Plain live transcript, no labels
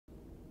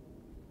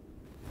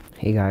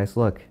Hey guys,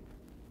 look.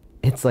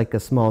 It's like a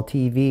small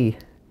TV.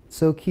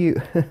 So cute.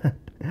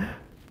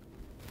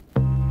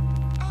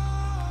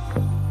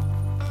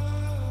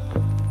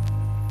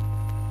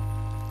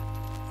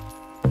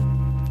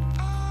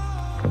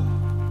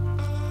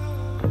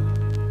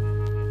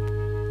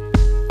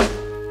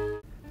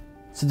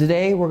 So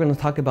today we're going to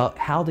talk about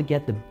how to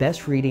get the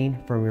best reading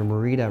from your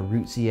Morita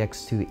Root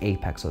ZX II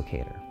apex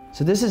locator.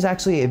 So this is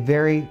actually a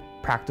very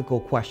practical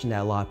question that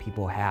a lot of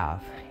people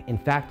have. In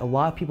fact, a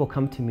lot of people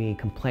come to me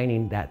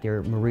complaining that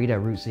their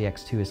Morita Root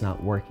ZX II is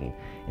not working,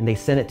 and they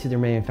send it to their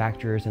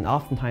manufacturers, and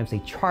oftentimes they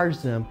charge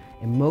them,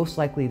 and most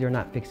likely they're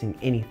not fixing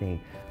anything,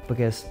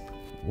 because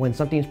when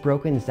something's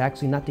broken, it's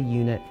actually not the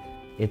unit,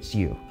 it's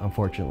you,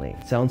 unfortunately.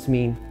 It sounds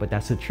mean, but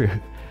that's the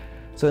truth.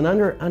 So in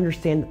order to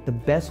understand the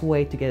best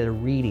way to get a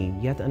reading,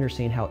 you have to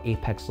understand how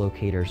apex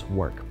locators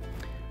work.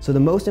 So the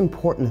most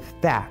important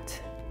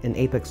fact in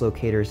apex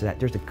locators is that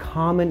there's a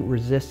common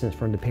resistance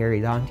from the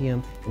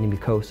periodontium and the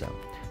mucosa.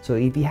 So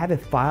if you have a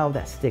file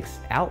that sticks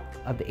out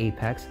of the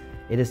apex,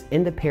 it is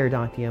in the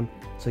periodontium,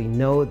 so you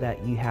know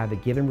that you have a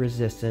given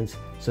resistance.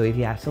 So if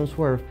you have some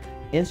sort of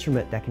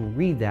instrument that can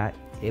read that,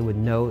 it would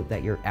know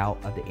that you're out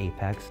of the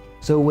apex.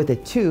 So with a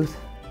tooth,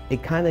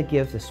 it kind of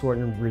gives a sort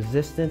of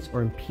resistance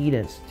or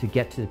impedance to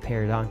get to the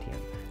periodontium.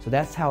 So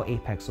that's how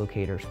apex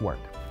locators work.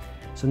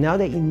 So now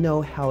that you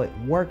know how it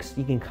works,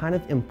 you can kind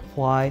of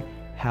imply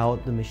how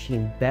the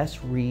machine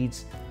best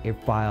reads a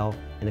file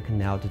in a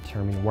canal to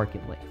determine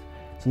working length.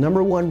 So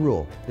number one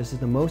rule, this is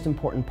the most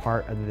important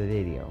part of the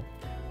video.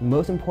 The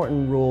most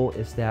important rule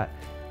is that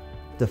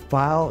the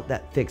file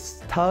that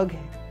fixed tug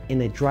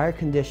in a drier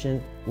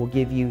condition will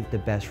give you the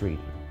best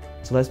reading.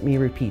 So let me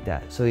repeat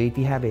that. So if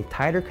you have a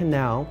tighter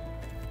canal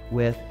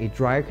with a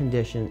drier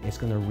condition, it's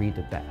going to read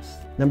the best.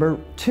 Number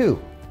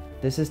two,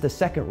 this is the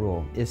second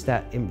rule, is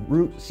that a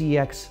Root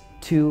ZX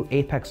II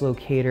apex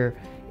locator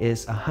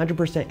is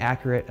 100%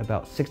 accurate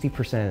about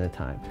 60% of the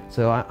time.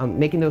 So I'm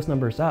making those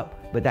numbers up,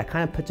 but that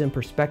kind of puts in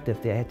perspective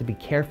that I have to be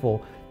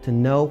careful to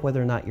know whether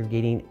or not you're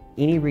getting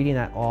any reading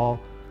at all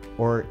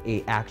or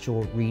a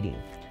actual reading.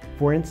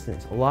 For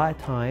instance, a lot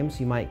of times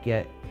you might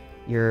get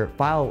your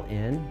file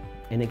in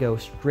and it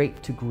goes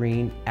straight to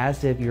green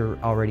as if you're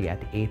already at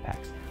the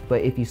apex.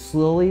 But if you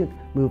slowly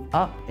move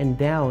up and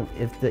down,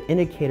 if the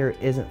indicator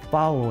isn't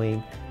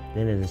following,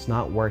 then it is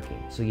not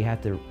working. So you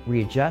have to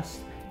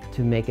readjust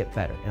to make it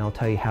better. And I'll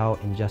tell you how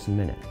in just a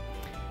minute.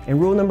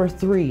 And rule number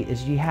three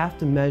is you have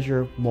to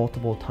measure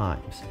multiple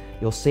times.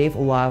 You'll save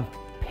a lot of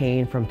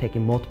pain from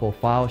taking multiple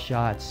file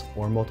shots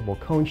or multiple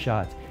cone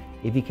shots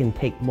if you can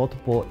take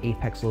multiple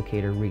apex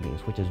locator readings,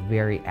 which is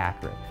very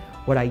accurate.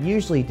 What I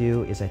usually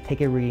do is I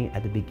take a reading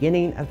at the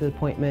beginning of the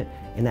appointment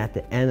and at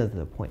the end of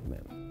the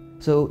appointment.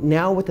 So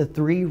now with the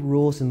three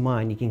rules in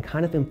mind, you can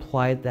kind of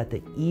imply that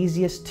the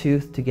easiest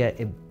tooth to get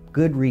a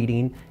good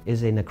reading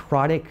is a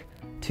necrotic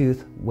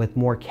tooth with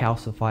more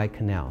calcified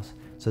canals.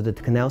 So the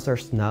canals are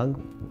snug,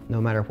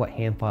 no matter what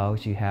hand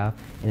files you have,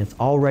 and it's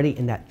already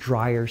in that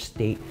drier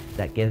state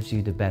that gives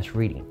you the best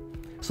reading.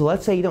 So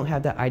let's say you don't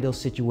have that ideal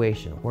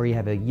situation where you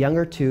have a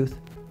younger tooth,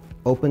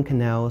 open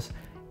canals,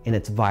 and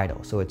it's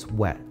vital, so it's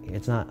wet.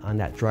 It's not on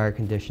that drier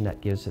condition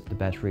that gives it the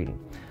best reading.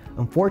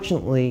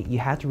 Unfortunately, you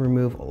have to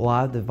remove a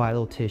lot of the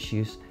vital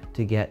tissues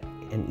to get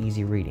an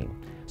easy reading.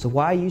 So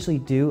what I usually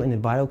do in a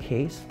vital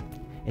case,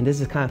 and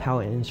this is kind of how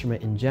an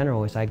instrument in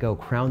general, is I go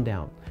crown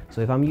down. So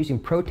if I'm using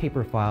pro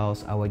taper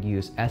files, I would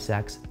use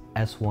SX,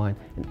 S1,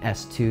 and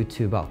S2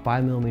 to about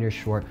 5 millimeters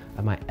short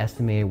of my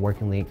estimated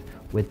working length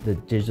with the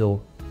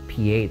digital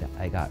PA that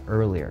I got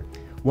earlier.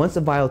 Once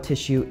the vital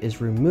tissue is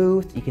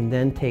removed, you can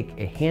then take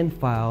a hand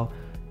file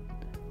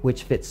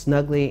which fits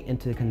snugly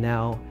into the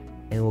canal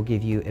and will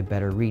give you a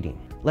better reading.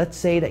 Let's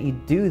say that you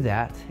do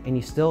that and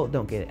you still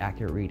don't get an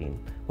accurate reading.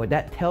 What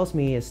that tells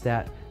me is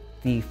that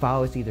the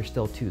file is either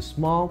still too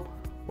small,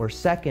 or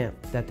second,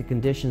 that the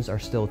conditions are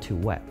still too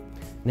wet.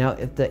 Now,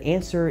 if the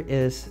answer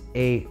is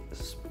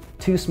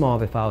too small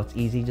of a file, it's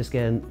easy, just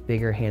get a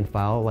bigger hand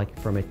file, like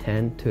from a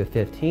 10 to a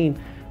 15.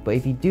 But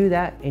if you do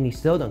that and you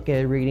still don't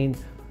get a reading,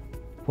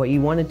 what you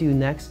want to do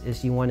next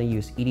is you want to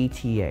use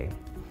EDTA.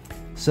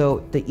 So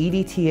the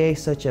EDTA,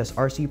 such as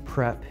RC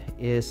Prep,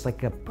 is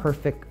like a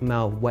perfect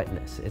amount of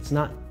wetness. It's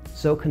not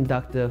so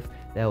conductive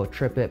that will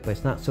trip it, but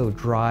it's not so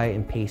dry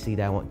and pasty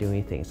that I won't do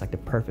anything. It's like the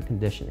perfect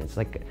condition. It's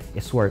like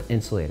a sort of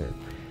insulator.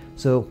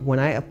 So when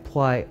I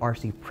apply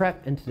RC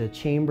Prep into the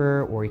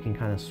chamber, or you can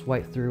kind of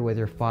swipe through with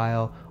your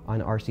file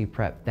on RC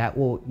Prep, that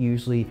will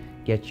usually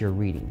get your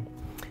reading.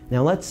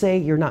 Now let's say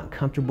you're not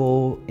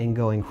comfortable in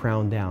going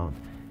crown down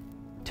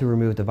to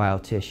remove the vital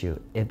tissue.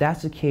 If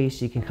that's the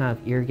case, you can kind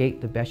of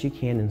irrigate the best you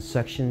can and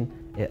suction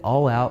it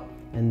all out,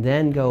 and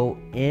then go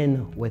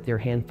in with your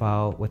hand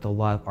file with a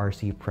lot of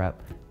RC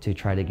Prep to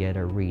try to get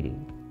a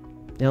reading.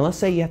 Now let's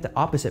say you have the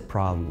opposite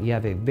problem. You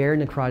have a very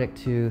necrotic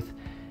tooth,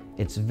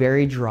 it's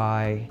very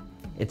dry,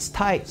 it's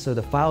tight, so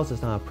the files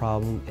is not a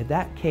problem. In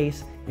that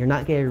case, you're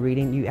not getting a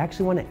reading, you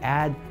actually want to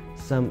add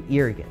some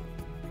irrigant,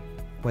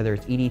 whether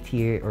it's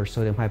EDTA or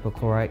sodium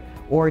hypochlorite,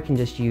 or you can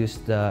just use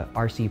the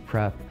RC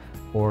Prep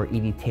or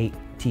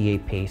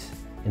EDTA paste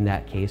in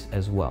that case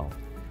as well.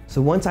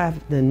 So once I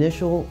have the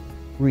initial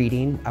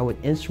reading, I would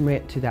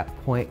instrument to that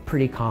point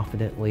pretty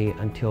confidently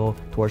until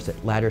towards the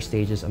latter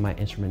stages of my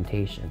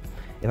instrumentation.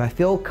 If I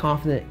feel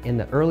confident in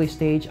the early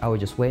stage, I would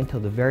just wait until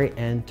the very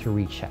end to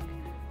recheck.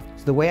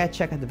 So the way I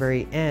check at the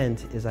very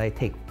end is I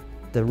take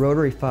the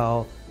rotary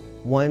file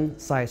one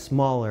size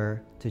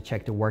smaller to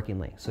check the working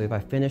length. So if I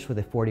finish with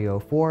a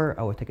 4004,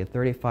 I would take a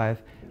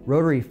 35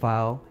 rotary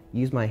file,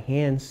 use my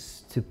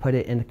hands to put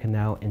it in the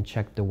canal and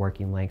check the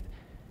working length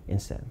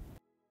instead.